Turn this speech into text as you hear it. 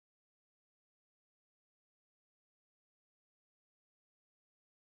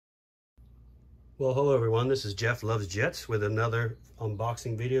Well, hello everyone, this is Jeff Loves Jets with another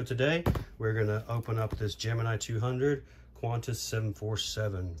unboxing video today. We're going to open up this Gemini 200 Qantas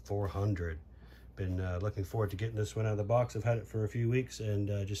 747-400. Been looking forward to getting this one out of the box. I've had it for a few weeks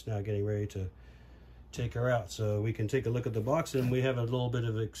and just now getting ready to take her out. So we can take a look at the box, and we have a little bit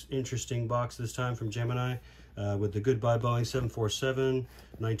of an interesting box this time from Gemini with the Goodbye Boeing 747,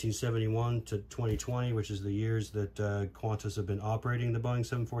 1971 to 2020, which is the years that Qantas have been operating the Boeing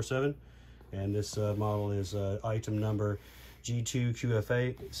 747. And this model is item number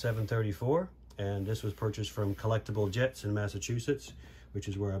G2QFA734, and this was purchased from Collectible Jets in Massachusetts, which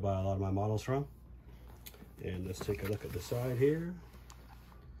is where I buy a lot of my models from. And let's take a look at the side here.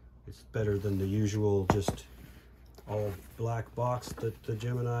 It's better than the usual just all black box that the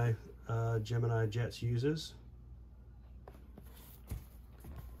Gemini Jets uses.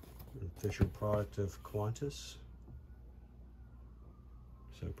 An official product of Qantas.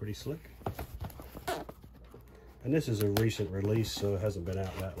 So pretty slick. And this is a recent release, so it hasn't been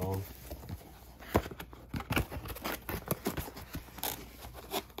out that long.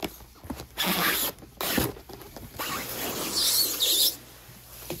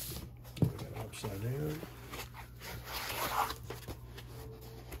 Upside down.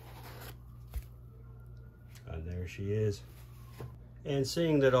 And there she is. And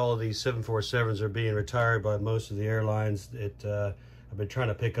seeing that all of these 747s are being retired by most of the airlines, I've been trying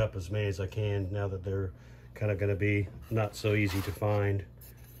to pick up as many as I can now that they're kind of going to be not so easy to find.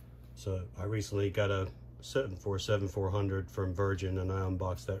 So I recently got a 747-400 from Virgin, and I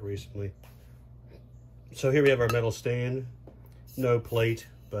unboxed that recently. So here we have our metal stand, no plate,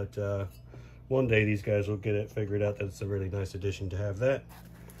 but one day these guys will get it figured out that it's a really nice addition to have that.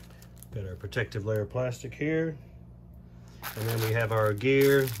 Got our protective layer of plastic here. And then we have our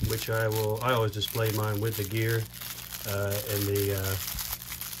gear, which I always display mine with the gear. In the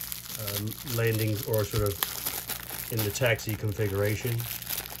landing, or sort of in the taxi configuration.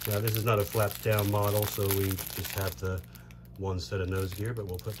 Now this is not a flaps down model, so we just have the one set of nose gear, but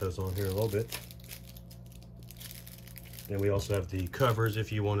we'll put those on here a little bit. And we also have the covers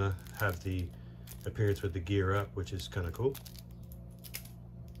if you want to have the appearance with the gear up, which is kind of cool.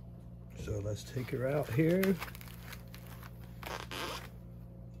 So let's take her out here.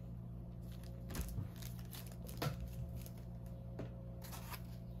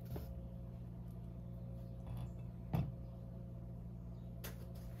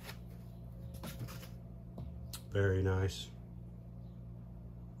 Very nice.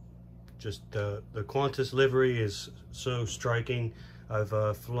 Just the Qantas livery is so striking.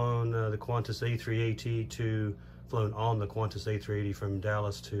 I've flown the Qantas A380 flown on the Qantas A380 from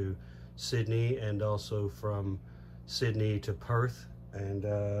Dallas to Sydney, and also from Sydney to Perth, and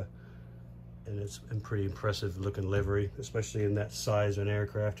it's been pretty impressive looking livery, especially in that size of an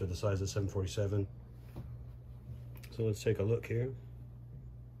aircraft, or the size of 747. So let's take a look here.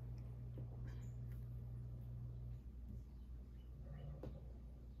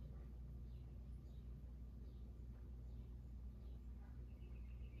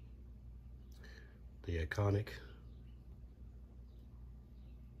 The iconic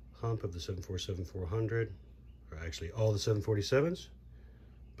hump of the 747-400, or actually all the 747s,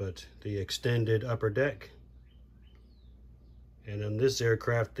 but the extended upper deck. And on this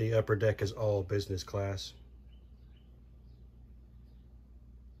aircraft, the upper deck is all business class.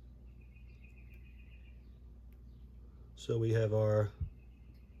 So we have our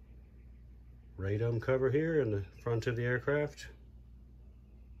radome cover here in the front of the aircraft.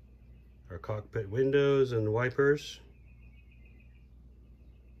 Our cockpit windows and wipers,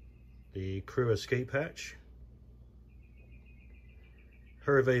 the crew escape hatch.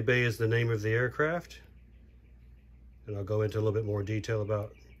 Hervey Bay is the name of the aircraft, and I'll go into a little bit more detail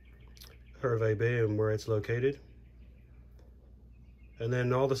about Hervey Bay and where it's located. And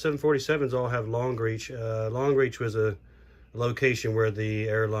then all the 747s all have Long Reach. Long Reach was a location where the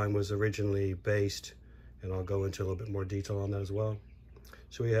airline was originally based, and I'll go into a little bit more detail on that as well.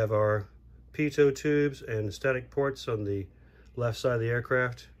 So we have our pitot tubes and static ports on the left side of the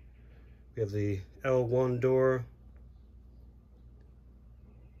aircraft. We have the L1 door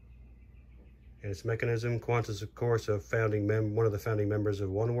and its mechanism. Qantas, of course, one of the founding members of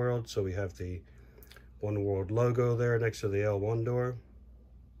One World, so we have the One World logo there next to the L1 door.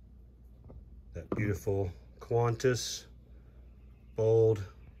 That beautiful Qantas bold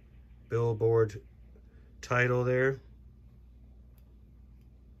billboard title there.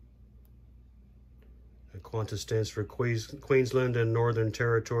 Qantas stands for Queensland and Northern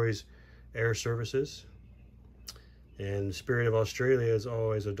Territories Air Services. And the Spirit of Australia is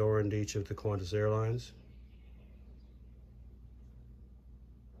always adorned each of the Qantas airlines.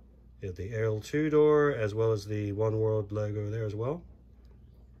 You have the L2 door as well as the One World logo there as well.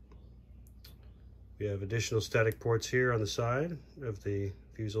 We have additional static ports here on the side of the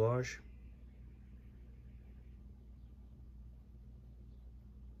fuselage.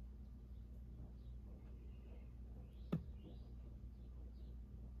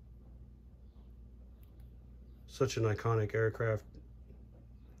 Such an iconic aircraft.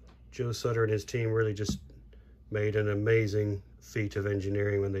 Joe Sutter and his team really just made an amazing feat of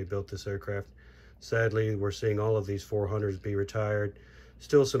engineering when they built this aircraft. Sadly, we're seeing all of these 400s be retired.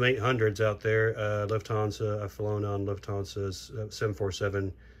 Still some 800s out there. Lufthansa, I've flown on Lufthansa's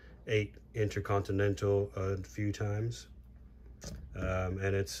 747-8 Intercontinental a few times.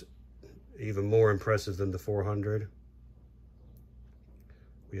 And it's even more impressive than the 400.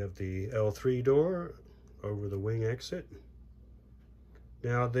 We have the L3 door over the wing exit.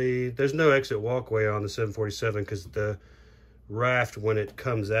 Now there's no exit walkway on the 747 because the raft when it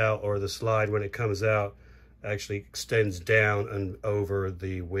comes out, or the slide when it comes out, actually extends down and over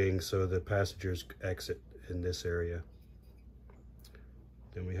the wing, so the passengers exit in this area.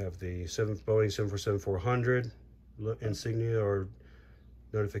 Then we have the Boeing 747-400 insignia or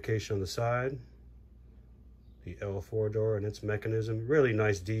notification on the side. The L4 door and its mechanism. Really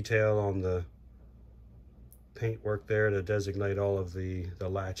nice detail on the paintwork there to designate all of the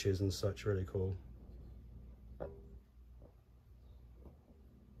latches and such. Really cool.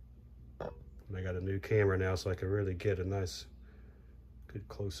 And I got a new camera now, so I can really get a nice good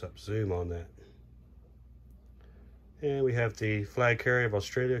close-up zoom on that. And we have the flag carrier of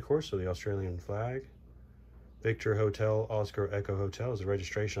Australia, of course, so the Australian flag. Victor Hotel Oscar Echo Hotel is the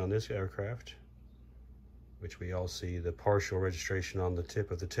registration on this aircraft, which we all see the partial registration on the tip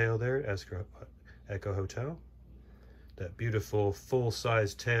of the tail there, Oscar Echo Hotel. That beautiful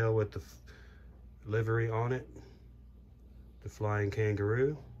full-size tail with the livery on it, the flying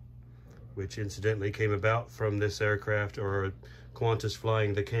kangaroo, which incidentally came about from this aircraft, or Qantas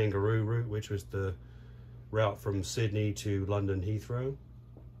flying the kangaroo route, which was the route from Sydney to London Heathrow,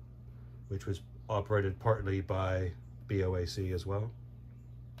 which was operated partly by BOAC as well.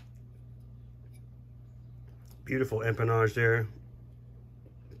 Beautiful empennage there.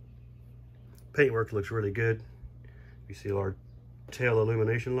 Paintwork looks really good. You see our tail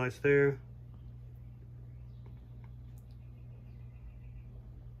illumination lights there.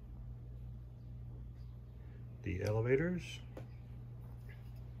 The elevators.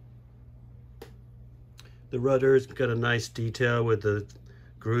 The rudder's got a nice detail with the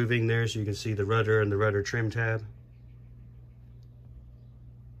grooving there, so you can see the rudder and the rudder trim tab.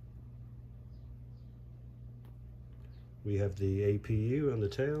 We have the APU on the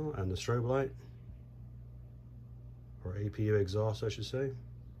tail and the strobe light, or APU exhaust, I should say.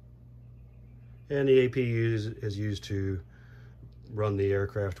 And the APU is used to run the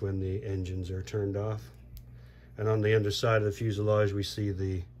aircraft when the engines are turned off. And on the underside of the fuselage, we see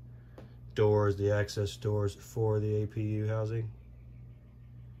the doors, the access doors for the APU housing.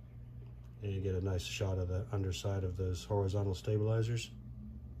 And you get a nice shot of the underside of those horizontal stabilizers.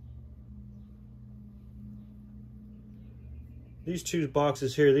 These two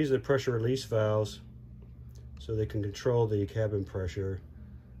boxes here, these are the pressure release valves, so they can control the cabin pressure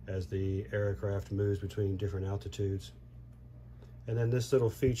as the aircraft moves between different altitudes. And then this little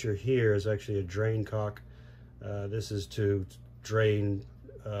feature here is actually a drain cock. This is to drain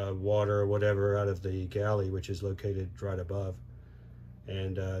water or whatever out of the galley, which is located right above.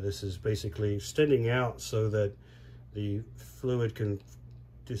 And this is basically extending out so that the fluid can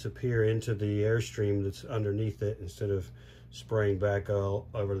disappear into the airstream that's underneath it instead of spraying back all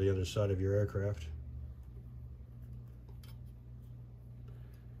over the underside of your aircraft.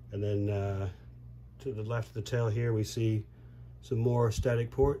 And then to the left of the tail here, we see some more static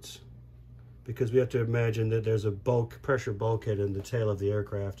ports, because we have to imagine that there's a pressure bulkhead in the tail of the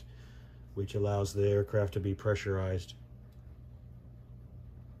aircraft, which allows the aircraft to be pressurized.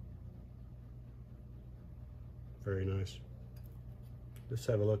 Very nice. Let's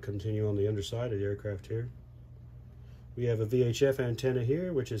have a look, continue on the underside of the aircraft here. We have a VHF antenna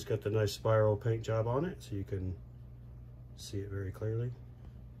here, which has got the nice spiral paint job on it, so you can see it very clearly.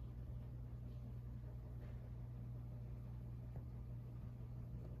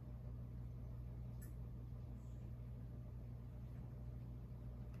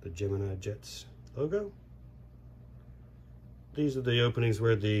 The Gemini Jets logo. These are the openings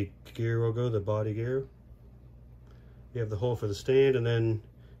where the gear will go, the body gear. You have the hole for the stand, and then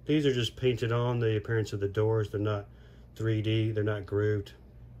these are just painted on, the appearance of the doors. They're not 3D, they're not grooved.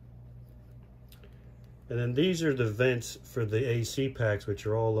 And then these are the vents for the AC packs, which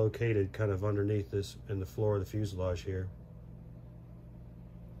are all located kind of underneath this in the floor of the fuselage here.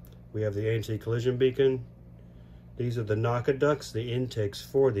 We have the anti-collision beacon. These are the NOCA ducts, the intakes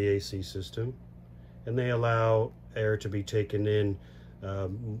for the AC system, and they allow air to be taken in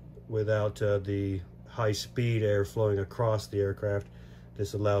without the high-speed air flowing across the aircraft.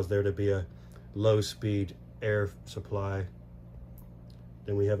 This allows there to be a low-speed air supply.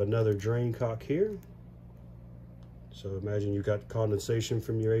 Then we have another drain cock here. So imagine you got condensation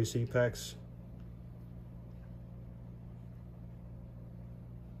from your AC packs.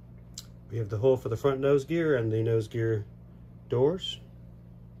 We have the hole for the front nose gear and the nose gear doors.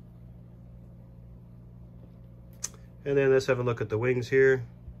 And then let's have a look at the wings here.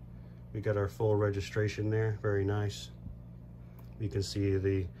 We got our full registration there, very nice. You can see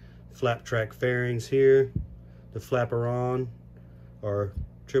the flap track fairings here, the flaperon, our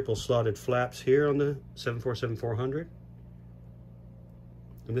triple slotted flaps here on the 747-400.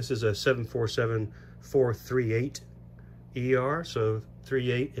 And this is a 747-438 ER, so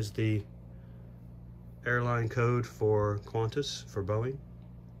 38 is the airline code for Qantas, for Boeing.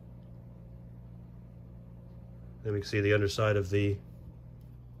 Then we can see the underside of the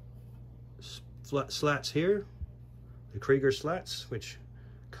slats here, the Krieger slats, which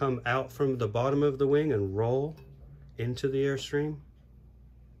come out from the bottom of the wing and roll into the airstream.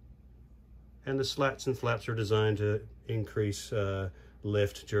 And the slats and flaps are designed to increase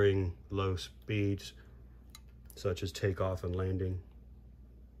lift during low speeds, such as takeoff and landing.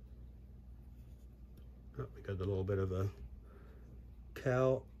 Oh, we got a little bit of a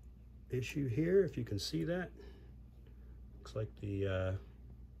cowl issue here, if you can see that. Looks like the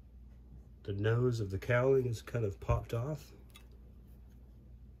nose of the cowling is kind of popped off.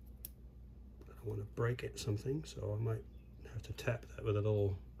 I don't want to break it something, so I might have to tap that with a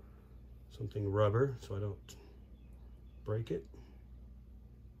little something rubber so I don't break it.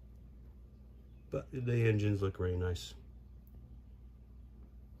 But the engines look really nice.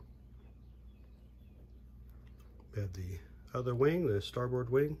 We have the other wing, the starboard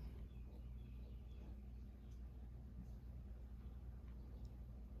wing.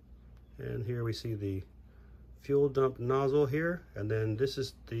 And here we see the fuel dump nozzle here, and then this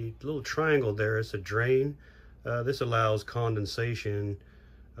is the little triangle there. It's a drain. This allows condensation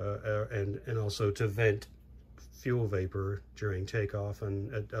and also to vent fuel vapor during takeoff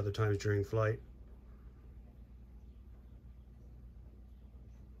and at other times during flight.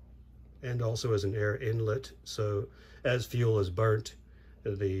 And also as an air inlet, so as fuel is burnt,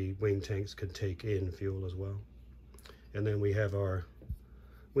 the wing tanks can take in fuel as well. And then we have our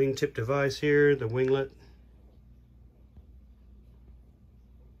wingtip device here, the winglet.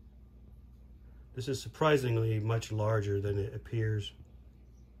 This is surprisingly much larger than it appears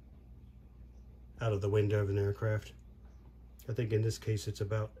out of the window of an aircraft. I think in this case it's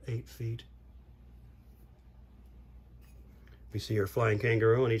about 8 feet. We see our flying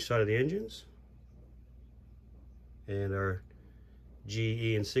kangaroo on each side of the engines. And our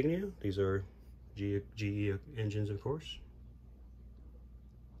GE insignia. These are GE engines, of course.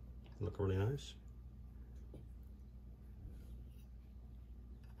 Look really nice.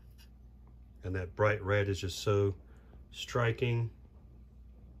 And that bright red is just so striking.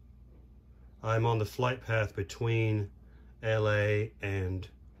 I'm on the flight path between LA and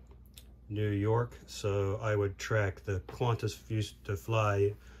New York, so I would track the Qantas used to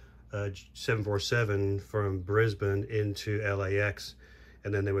fly 747 from Brisbane into LAX,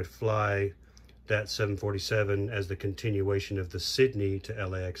 and then they would fly that 747 as the continuation of the Sydney to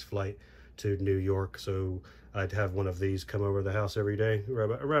LAX flight to New York. So I'd have one of these come over the house every day,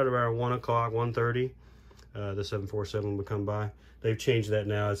 around about 1 o'clock, 1:30. The 747 would come by. They've changed that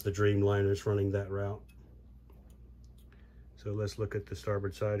now. It's the Dreamliner's running that route. So let's look at the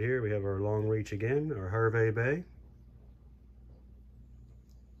starboard side here. We have our long reach again, our Hervey Bay,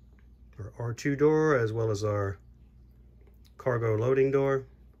 our R2 door, as well as our cargo loading door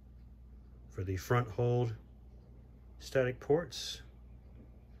for the front hold static ports.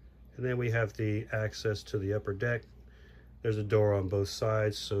 And then we have the access to the upper deck. There's a door on both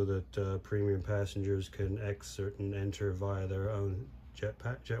sides so that premium passengers can exit and enter via their own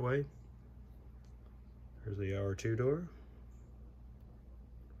jetway. There's the R2 door.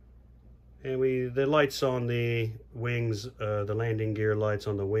 And the lights on the wings, the landing gear lights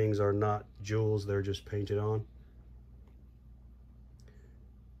on the wings are not jewels, they're just painted on.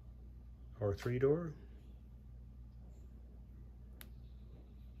 R3 door.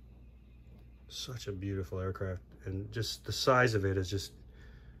 Such a beautiful aircraft, and just the size of it is just,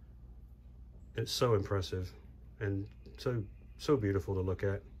 it's so impressive and so beautiful to look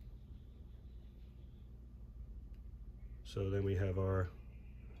at. So then we have our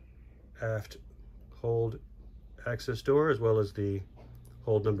aft hold access door, as well as the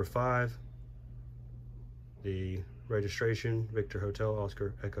hold number 5, the registration, Victor Hotel,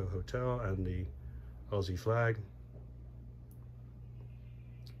 Oscar Echo Hotel, and the Aussie flag,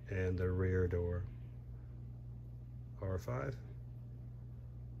 and the rear door, R5,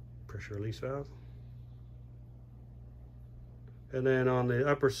 pressure release valve. And then on the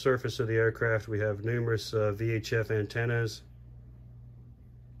upper surface of the aircraft, we have numerous VHF antennas.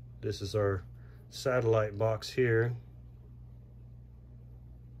 This is our satellite box here.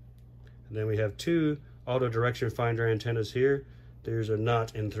 And then we have 2 auto direction finder antennas here. These are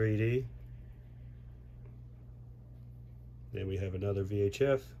not in 3D. Then we have another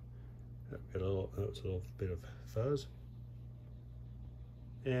VHF. Got a little bit of fuzz.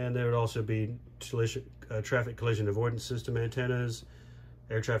 And there would also be traffic collision avoidance system antennas,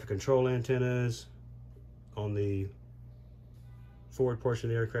 air traffic control antennas on the forward portion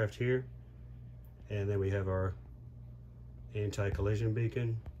of the aircraft here. And then we have our anti-collision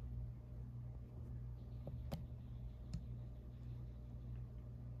beacon.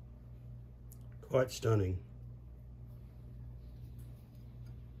 Quite stunning.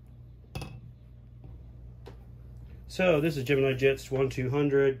 So this is Gemini Jets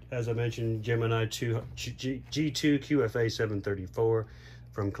 1200. As I mentioned, Gemini G2 QFA734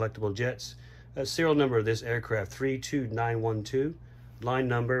 from Collectible Jets. Serial number of this aircraft 32912. Line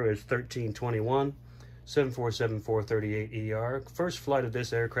number is 1321. 747-438ER. First flight of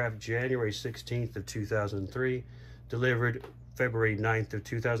this aircraft January 16th of 2003. Delivered February 9th of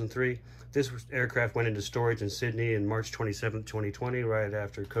 2003. This aircraft went into storage in Sydney in March 27th, 2020, right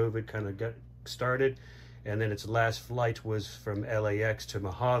after COVID kind of got started. And then its last flight was from LAX to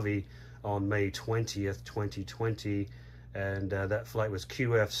Mohave on May 20th, 2020. And that flight was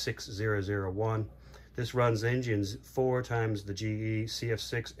QF6-80C2B5F. This runs engines 4 times the GE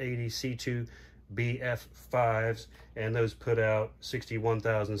CF6-80C2B5Fs, and those put out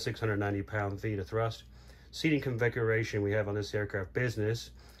 61,690 pound-feet of thrust. Seating configuration we have on this aircraft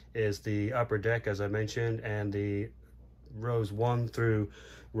business is the upper deck, as I mentioned, and the rows 1 through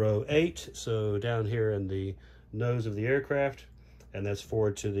row 8. So down here in the nose of the aircraft, and that's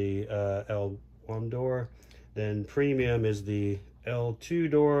forward to the L1 door. Then premium is the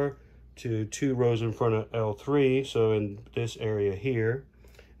L2 door to 2 rows in front of L3, so in this area here.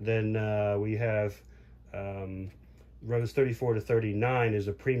 Then we have rows 34 to 39 is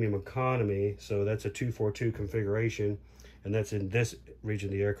a premium economy, so that's a 242 configuration, and that's in this region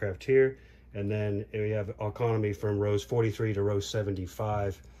of the aircraft here. And then we have economy from rows 43 to row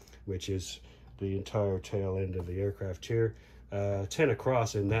 75, which is the entire tail end of the aircraft here. 10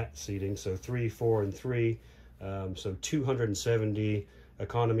 across in that seating, so 3, 4, and 3. So 270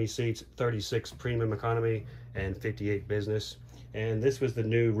 economy seats, 36 premium economy, and 58 business. And this was the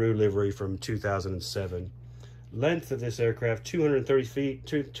new Roo livery from 2007. Length of this aircraft,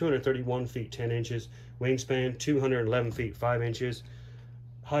 231 feet 10 inches. Wingspan, 211 feet 5 inches.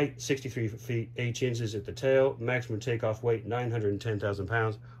 Height, 63 feet 8 inches at the tail. Maximum takeoff weight, 910,000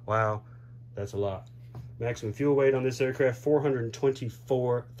 pounds. Wow, that's a lot. Maximum fuel weight on this aircraft,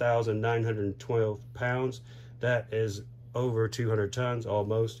 424,912 pounds. That is over 200 tons,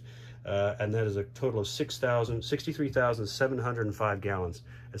 almost. And that is a total of 63,705 gallons.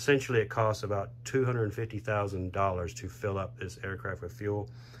 Essentially, it costs about $250,000 to fill up this aircraft with fuel.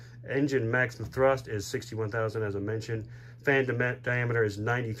 Engine maximum thrust is 61,000, as I mentioned. Fan diameter is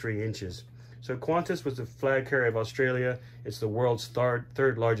 93 inches. So Qantas was the flag carrier of Australia. It's the world's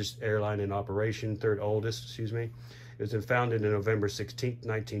third largest airline in operation, third oldest, excuse me. It was founded in November 16,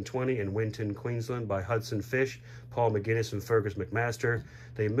 1920 in Winton, Queensland by Hudson Fysh, Paul McGuinness, and Fergus McMaster.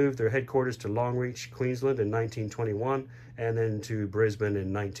 They moved their headquarters to Longreach, Queensland in 1921, and then to Brisbane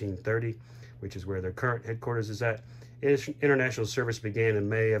in 1930, which is where their current headquarters is at. International service began in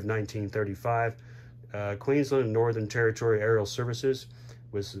May of 1935. Queensland and Northern Territory Aerial Services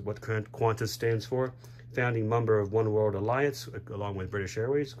was what Qantas stands for. Founding member of One World Alliance, along with British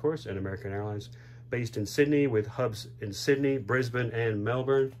Airways, of course, and American Airlines. Based in Sydney with hubs in Sydney, Brisbane, and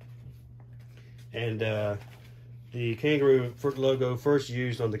Melbourne. And the kangaroo logo first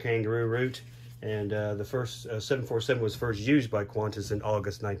used on the kangaroo route, and the first 747 was first used by Qantas in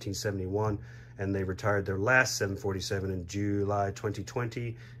August 1971, and they retired their last 747 in July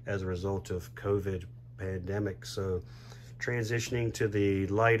 2020 as a result of COVID pandemic. So transitioning to the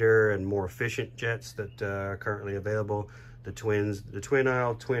lighter and more efficient jets that are currently available. The twin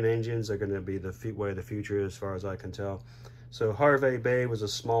aisle, twin engines are going to be the way of the future as far as I can tell. So Hervey Bay was a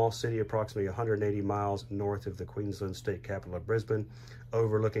small city approximately 180 miles north of the Queensland state capital of Brisbane,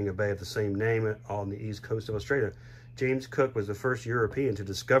 overlooking a bay of the same name on the east coast of Australia. James Cook was the first European to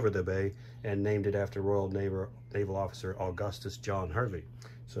discover the bay and named it after Royal Naval Officer Augustus John Hervey.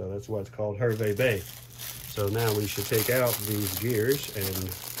 So that's why it's called Hervey Bay. So now we should take out these gears and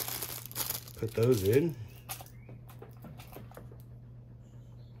put those in.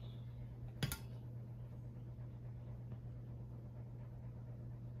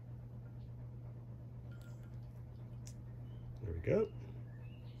 There we go.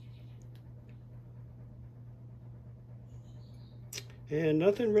 And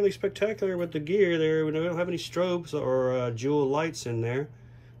nothing really spectacular with the gear there. We don't have any strobes or jewel lights in there,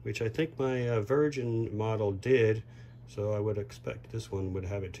 which I think my Virgin model did. So I would expect this one would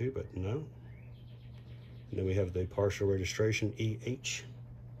have it too, but no. And then we have the partial registration, EH.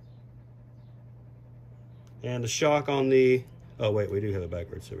 And the shock on the, oh wait, we do have it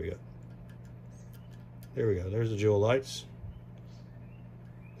backwards. There we go. There we go, there's the jewel lights.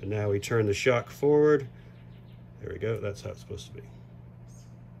 And now we turn the shock forward. There we go, that's how it's supposed to be.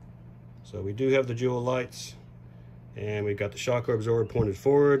 So we do have the jewel lights, and we've got the shock absorber pointed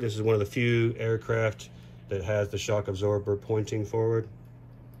forward. This is one of the few aircraft that has the shock absorber pointing forward.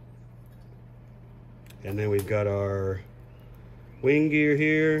 And then we've got our wing gear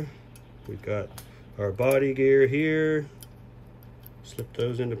here. We've got our body gear here. Slip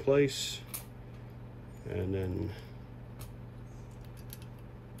those into place. And then,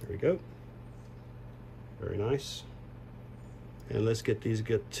 there we go. Very nice. And let's get these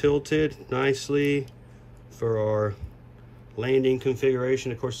tilted nicely for our landing configuration.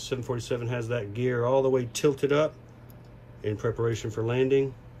 Of course, the 747 has that gear all the way tilted up in preparation for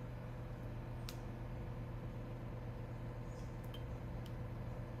landing.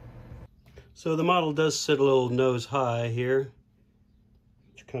 So the model does sit a little nose high here.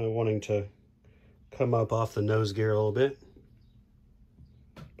 It's kind of wanting to come up off the nose gear a little bit,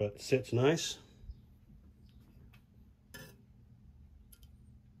 but sits nice.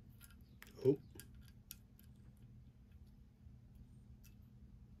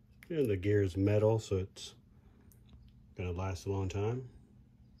 And the gear is metal, so it's gonna last a long time.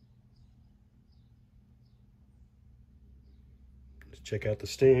 Let's check out the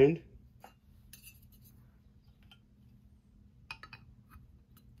stand.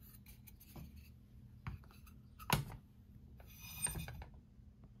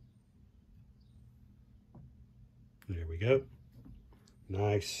 There we go.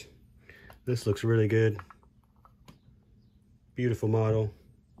 Nice. This looks really good. Beautiful model.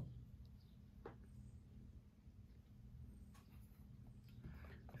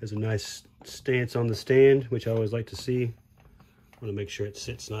 Has a nice stance on the stand, which I always like to see. I want to make sure it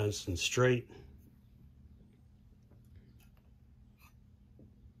sits nice and straight.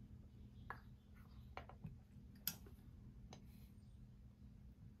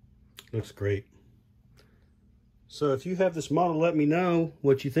 Looks great. So if you have this model, let me know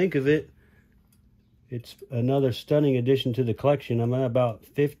what you think of it. It's another stunning addition to the collection. I'm at about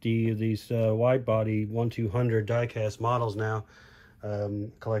 50 of these wide-body 1-200 die-cast models now.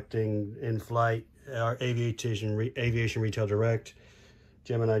 Collecting in-flight, aviation retail direct,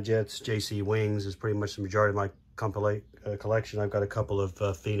 Gemini Jets, JC Wings is pretty much the majority of my collection. I've got a couple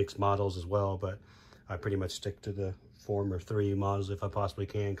of Phoenix models as well, but I pretty much stick to the former 3 models if I possibly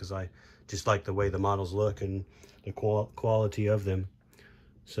can, because I just like the way the models look and the quality of them.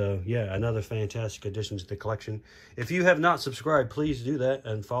 So yeah, another fantastic addition to the collection. If you have not subscribed, please do that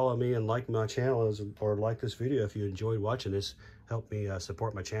and follow me and like my channel, or like this video if you enjoyed watching this. Help me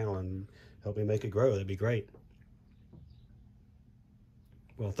support my channel and help me make it grow. That'd be great.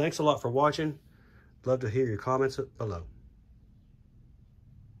 Well, thanks a lot for watching. Love to hear your comments below.